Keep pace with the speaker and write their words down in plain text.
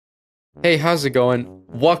Hey, how's it going?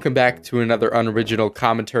 Welcome back to another unoriginal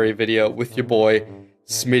commentary video with your boy,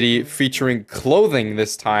 Smitty, featuring clothing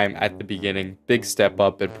this time at the beginning. Big step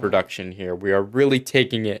up in production here. We are really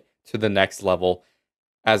taking it to the next level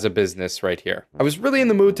as a business right here. I was really in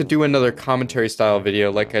the mood to do another commentary style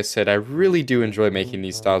video. Like I said, I really do enjoy making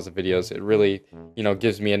these styles of videos. It really,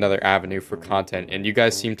 gives me another avenue for content, and you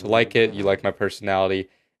guys seem to like it. You like my personality.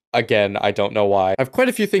 Again, I don't know why. I have quite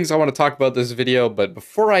a few things I want to talk about this video, but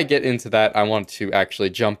before I get into that, I want to actually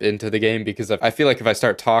jump into the game because I feel like if I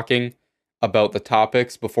start talking about the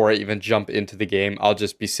topics before I even jump into the game, I'll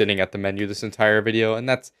just be sitting at the menu this entire video, and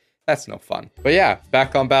that's no fun. But yeah,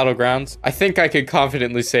 back on Battlegrounds. I think I could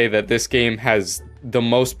confidently say that this game has the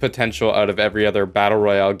most potential out of every other Battle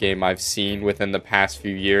Royale game I've seen within the past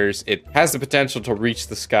few years. It has the potential to reach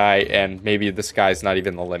the sky, and maybe the sky's not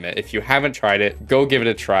even the limit. If you haven't tried it, go give it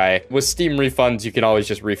a try. With Steam refunds, you can always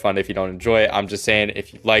just refund if you don't enjoy it. I'm just saying,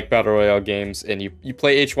 if you like Battle Royale games and you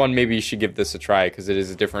play H1, maybe you should give this a try because it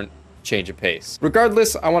is a different change of pace.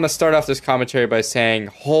 Regardless, I want to start off this commentary by saying,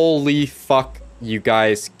 holy fuck, you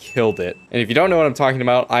guys killed it. And if you don't know what I'm talking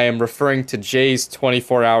about, I am referring to Jay's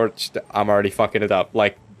 24-hour... I'm already fucking it up.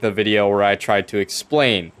 Like the video where I tried to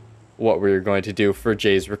explain what we were going to do for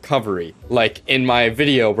Jay's recovery. Like in my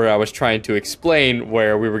video where I was trying to explain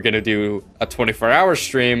where we were going to do a 24-hour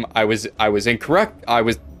stream, I was incorrect. I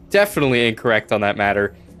was definitely incorrect on that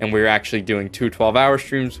matter. And we were actually doing two 12-hour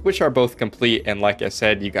streams, which are both complete. And like I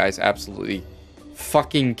said, you guys absolutely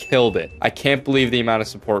fucking killed it. I can't believe the amount of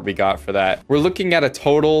support we got for that. We're looking at a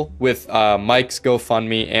total with Mike's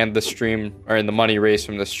GoFundMe and the stream, or in the money raised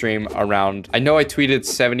from the stream, around, I know I tweeted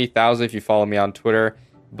 70,000 if you follow me on Twitter,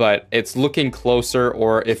 but it's looking closer,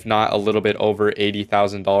 or if not a little bit over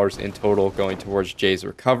 $80,000 in total going towards Jay's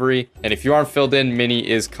recovery. And if you aren't filled in, Minnie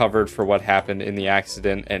is covered for what happened in the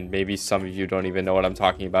accident, and maybe some of you don't even know what I'm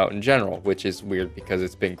talking about in general, which is weird because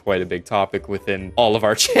it's been quite a big topic within all of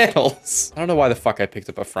our channels. I don't know why the fuck I picked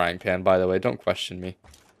up a frying pan, by the way. Don't question me.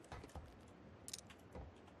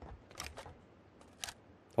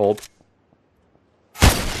 Hold.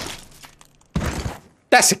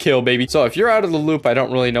 That's a kill, baby. So if you're out of the loop, I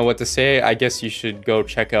don't really know what to say. I guess you should go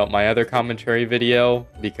check out my other commentary video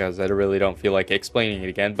because I really don't feel like explaining it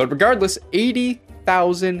again. But regardless,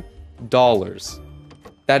 $80,000.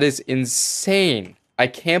 That is insane. I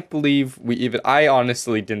can't believe I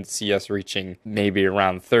honestly didn't see us reaching maybe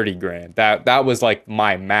around 30 grand. That was like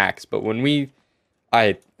my max. But when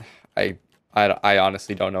I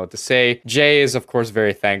honestly don't know what to say. Jay is, of course,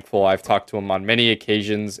 very thankful. I've talked to him on many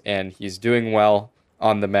occasions and he's doing well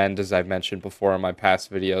on the mend, as I've mentioned before in my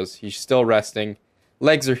past videos. He's still resting.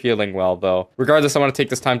 Legs are healing well, though. Regardless, I want to take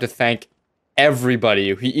this time to thank everybody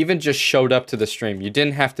who even just showed up to the stream. You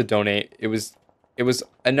didn't have to donate. It was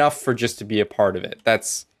enough for just to be a part of it.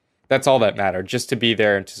 That's all that mattered, just to be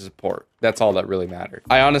there and to support. That's all that really mattered.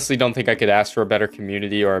 I honestly don't think I could ask for a better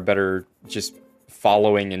community or a better just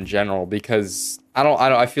following in general, because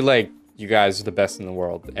I feel like you guys are the best in the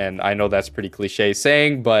world, and I know that's pretty cliche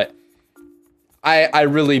saying, but I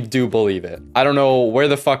really do believe it. I don't know where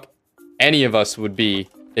the fuck any of us would be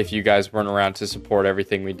if you guys weren't around to support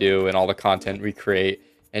everything we do and all the content we create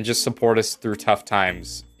and just support us through tough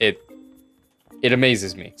times. It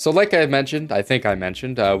amazes me. So like I mentioned, I think I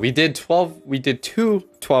mentioned, we did two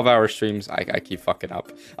 12-hour streams. I keep fucking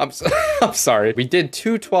up. I'm sorry. We did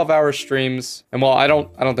two 12-hour streams, and well, I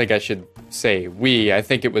don't think I should say we. I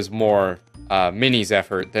think it was more Minnie's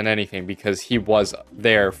effort than anything, because he was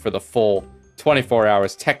there for the full 24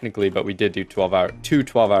 hours technically, but we did do two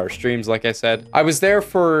 12-hour streams, like I said. I was there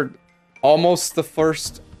for almost the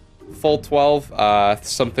first full 12.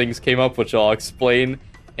 Some things came up, which I'll explain.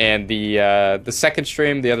 And the second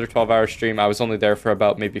stream, the other 12-hour stream, I was only there for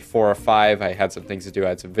about maybe 4 or 5. I had some things to do. I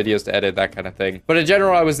had some videos to edit, that kind of thing. But in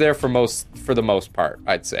general, I was there for the most part,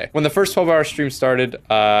 I'd say. When the first 12-hour stream started,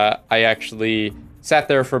 I actually sat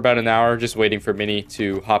there for about an hour just waiting for Minnie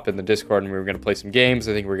to hop in the Discord, and we were going to play some games.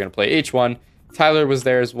 I think we were going to play H1. Tyler was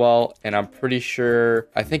there as well, and I'm pretty sure,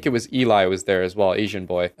 I think it was Eli was there as well, Asian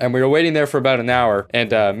boy. And we were waiting there for about an hour,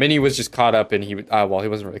 and Minnie was just caught up, and well, he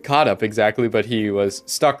wasn't really caught up exactly, but he was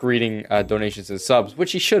stuck reading donations and subs,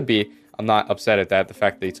 which he should be. I'm not upset at that. The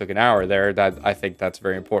fact that he took an hour there, I think that's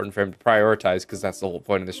very important for him to prioritize, because that's the whole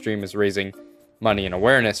point of the stream, is raising money and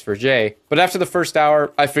awareness for Jay. But after the first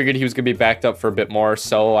hour, I figured he was gonna be backed up for a bit more,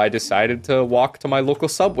 so I decided to walk to my local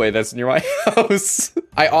Subway that's near my house.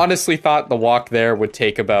 I honestly thought the walk there would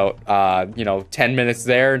take about, 10 minutes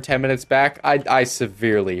there and 10 minutes back. I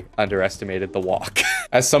severely underestimated the walk.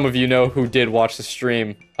 As some of you know who did watch the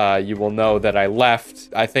stream, you will know that I left.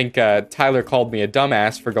 I think Tyler called me a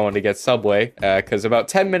dumbass for going to get Subway, because about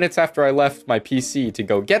 10 minutes after I left my PC to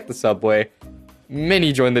go get the Subway,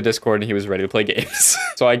 Minnie joined the Discord and he was ready to play games.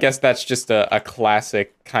 So I guess that's just a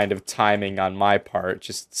classic kind of timing on my part.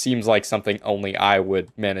 Just seems like something only I would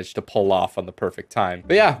manage to pull off on the perfect time.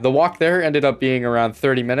 But yeah, the walk there ended up being around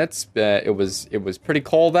 30 minutes. It was pretty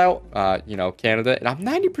cold out, Canada. And I'm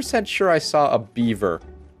 90% sure I saw a beaver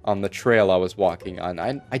on the trail I was walking on.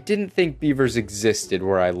 I didn't think beavers existed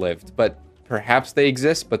where I lived, but perhaps they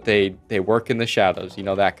exist, but they work in the shadows,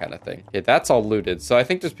 that kind of thing. Okay, that's all looted. So I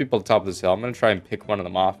think there's people at the top of this hill. I'm gonna try and pick one of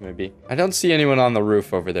them off, maybe. I don't see anyone on the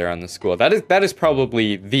roof over there on the school. That is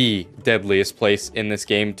probably the deadliest place in this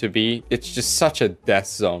game to be. It's just such a death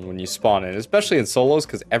zone when you spawn in, especially in solos,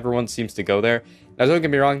 because everyone seems to go there. Now, don't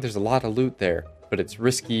get me wrong, there's a lot of loot there, but it's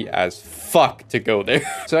risky as fuck to go there.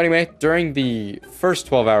 So anyway, during the first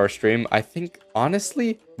 12-hour stream, I think,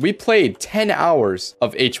 honestly, we played 10 hours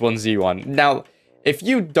of H1Z1. Now, if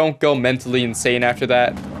you don't go mentally insane after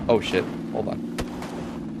that... Oh, shit. Hold on.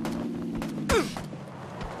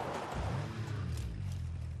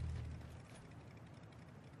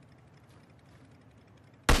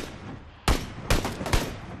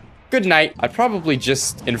 Good night. I probably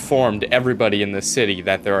just informed everybody in the city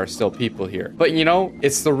that there are still people here. But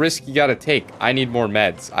it's the risk you gotta take. I need more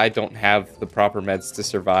meds. I don't have the proper meds to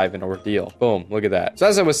survive an ordeal. Boom, look at that. So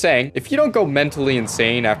as I was saying, if you don't go mentally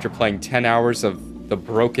insane after playing 10 hours of the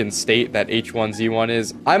broken state that H1Z1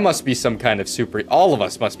 is, I must be some kind of all of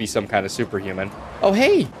us must be some kind of superhuman. Oh,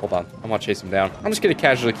 hey. Hold on, I'm gonna chase him down. I'm just gonna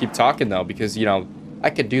casually keep talking though, because I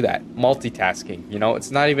could do that. Multitasking, it's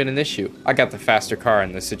not even an issue. I got the faster car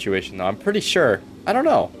in this situation, though. I'm pretty sure. I don't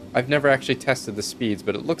know. I've never actually tested the speeds,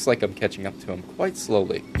 but it looks like I'm catching up to him quite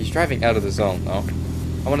slowly. He's driving out of the zone, though.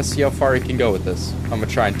 I want to see how far he can go with this. I'm going to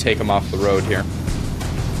try and take him off the road here.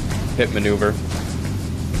 Pit maneuver.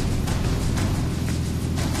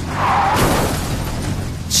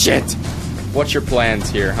 Shit! What's your plans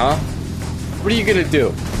here, huh? What are you going to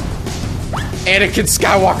do? Anakin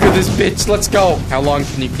Skywalker this bitch, let's go. How long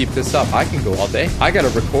can you keep this up? I can go all day. I gotta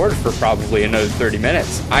record for probably another 30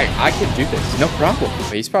 minutes. I can do this, no problem.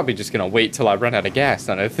 But he's probably just gonna wait till I run out of gas,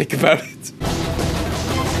 now that I think about it.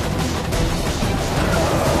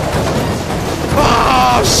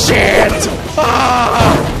 Oh, shit!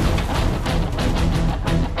 Ah!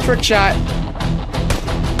 Trick shot.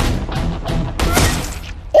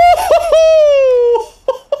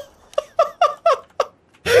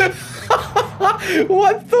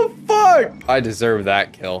 What the fuck? I deserve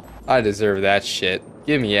that kill. I deserve that shit.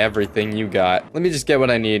 Give me everything you got. Let me just get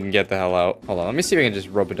what I need and get the hell out. Hold on, let me see if I can just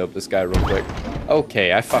rope-a-dope this guy real quick.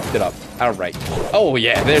 Okay, I fucked it up. All right. Oh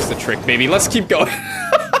yeah, there's the trick, baby. Let's keep going.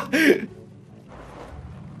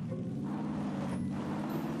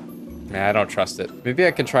 Nah, I don't trust it. Maybe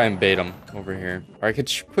I can try and bait him over here. Or I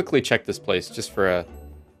could quickly check this place just for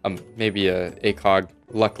maybe a ACOG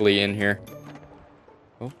luckily in here.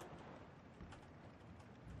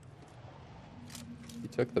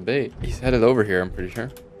 Took the bait. He's headed over here, I'm pretty sure.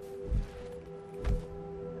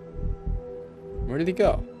 Where did he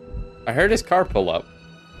go? I heard his car pull up.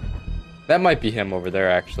 That might be him over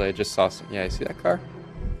there, actually. I just saw some... Yeah, you see that car?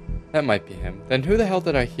 That might be him. Then who the hell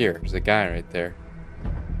did I hear? There's a guy right there.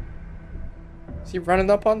 Is he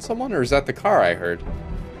running up on someone, or is that the car I heard?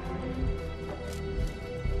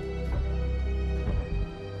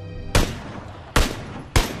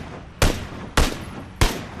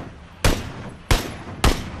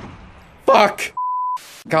 Fuck!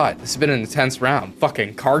 God, this has been an intense round.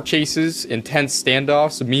 Fucking car chases, intense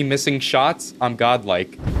standoffs, me missing shots. I'm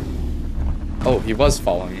godlike. Oh, he was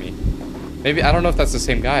following me. Maybe, I don't know if that's the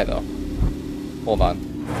same guy, though. Hold on.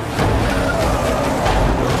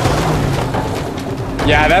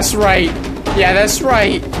 Yeah, that's right. Yeah, that's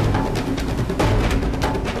right.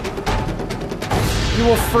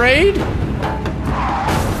 You afraid?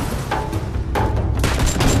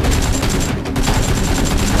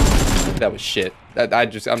 That was shit.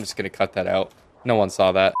 I'm just gonna cut that out. No one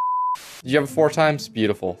saw that. Did you have it 4 times?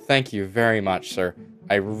 Beautiful. Thank you very much, sir.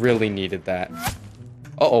 I really needed that.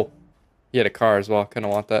 Uh-oh. He had a car as well. Kinda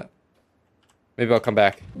want that. Maybe I'll come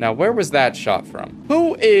back. Now, where was that shot from?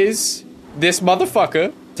 Who is this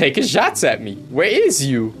motherfucker taking shots at me? Where is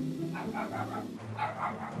you?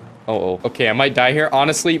 Oh, okay, I might die here.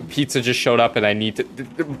 Honestly, pizza just showed up and I need to...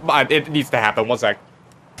 It needs to happen. One sec.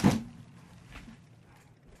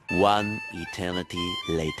 One eternity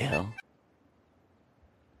later.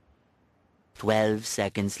 12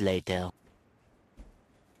 seconds later.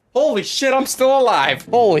 Holy shit, I'm still alive.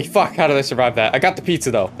 Holy fuck, how did I survive that? I got the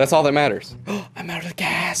pizza, though. That's all that matters. I'm out of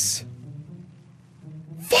gas.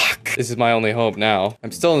 Fuck. This is my only hope now.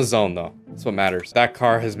 I'm still in the zone, though. That's what matters. That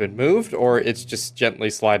car has been moved, or it's just gently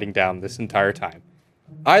sliding down this entire time.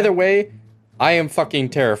 Either way, I am fucking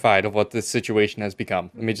terrified of what this situation has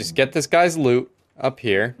become. Let me just get this guy's loot up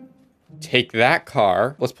here. Take that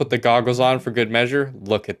car. Let's put the goggles on for good measure.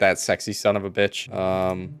 Look at that sexy son of a bitch.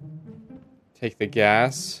 Take the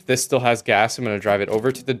gas. This still has gas. I'm going to drive it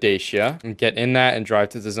over to the Dacia and get in that and drive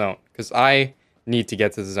to the zone. Because I need to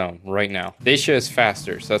get to the zone right now. Dacia is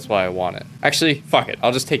faster, so that's why I want it. Actually, fuck it.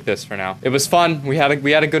 I'll just take this for now. It was fun. We had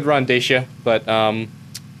a good run, Dacia. But,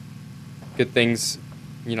 good things,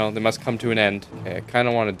 you know, they must come to an end. Okay, I kind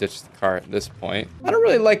of want to ditch the car at this point. I don't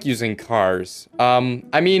really like using cars.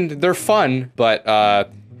 I mean, they're fun, but,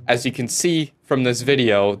 as you can see from this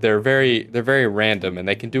video, they're very random and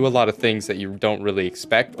they can do a lot of things that you don't really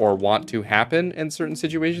expect or want to happen in certain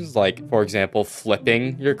situations. Like, for example,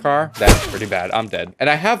 flipping your car. That's pretty bad. I'm dead. And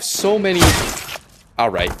I have so many... All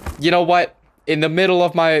right. You know what? In the middle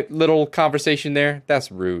of my little conversation there,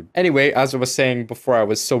 that's rude. Anyway, as I was saying before I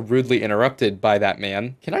was so rudely interrupted by that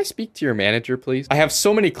man, can I speak to your manager, please? I have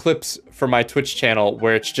so many clips for my Twitch channel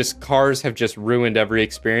where it's just cars have just ruined every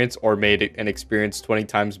experience or made an experience 20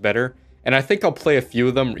 times better. And I think I'll play a few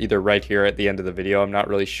of them either right here at the end of the video. I'm not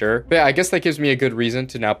really sure. But yeah, I guess that gives me a good reason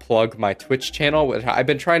to now plug my Twitch channel. I've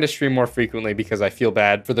been trying to stream more frequently because I feel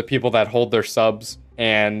bad for the people that hold their subs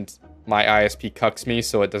and my ISP cucks me,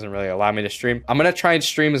 so it doesn't really allow me to stream. I'm gonna try and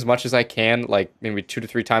stream as much as I can, like maybe 2 to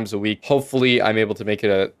 3 times a week. Hopefully I'm able to make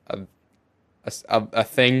it a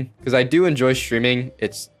thing, because I do enjoy streaming.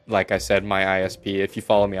 It's, like I said, my ISP. If you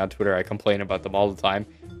follow me on Twitter, I complain about them all the time.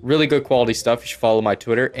 Really good quality stuff. You should follow my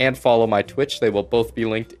Twitter and follow my Twitch. They will both be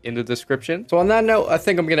linked in the description. So on that note, I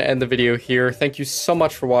think I'm going to end the video here. Thank you so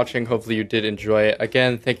much for watching. Hopefully you did enjoy it.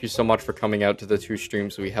 Again, thank you so much for coming out to the 2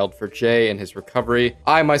 streams we held for Jay and his recovery.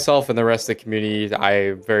 I, myself, and the rest of the community,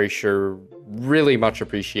 I very sure really much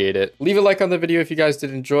appreciate it. Leave a like on the video if you guys did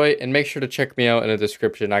enjoy it, and make sure to check me out in the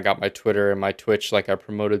description. I got my Twitter and my Twitch like I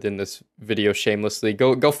promoted in this video shamelessly.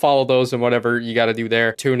 Go follow those and whatever you got to do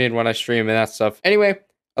there. Tune in when I stream and that stuff. Anyway,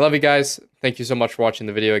 I love you guys. Thank you so much for watching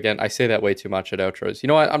the video again. I say that way too much at outros. You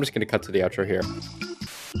know what? I'm just going to cut to the outro here.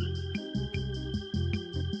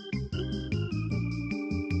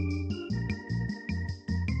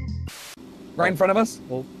 Right in front of us?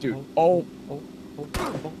 Oh, Dude. Oh.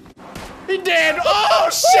 He did! Oh,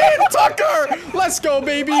 shit! Tucker! Let's go,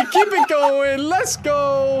 baby! Keep it going! Let's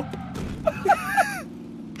go!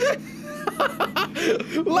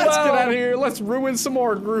 Let's get out of here. Let's ruin some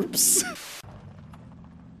more groups.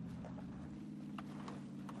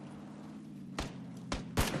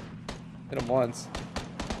 Hit him once.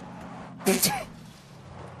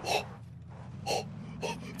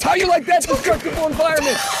 How you like that destructible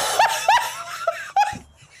environment?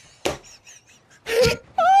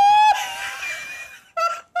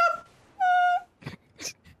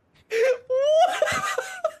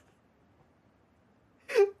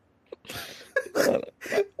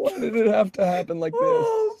 Why did it have to happen like this?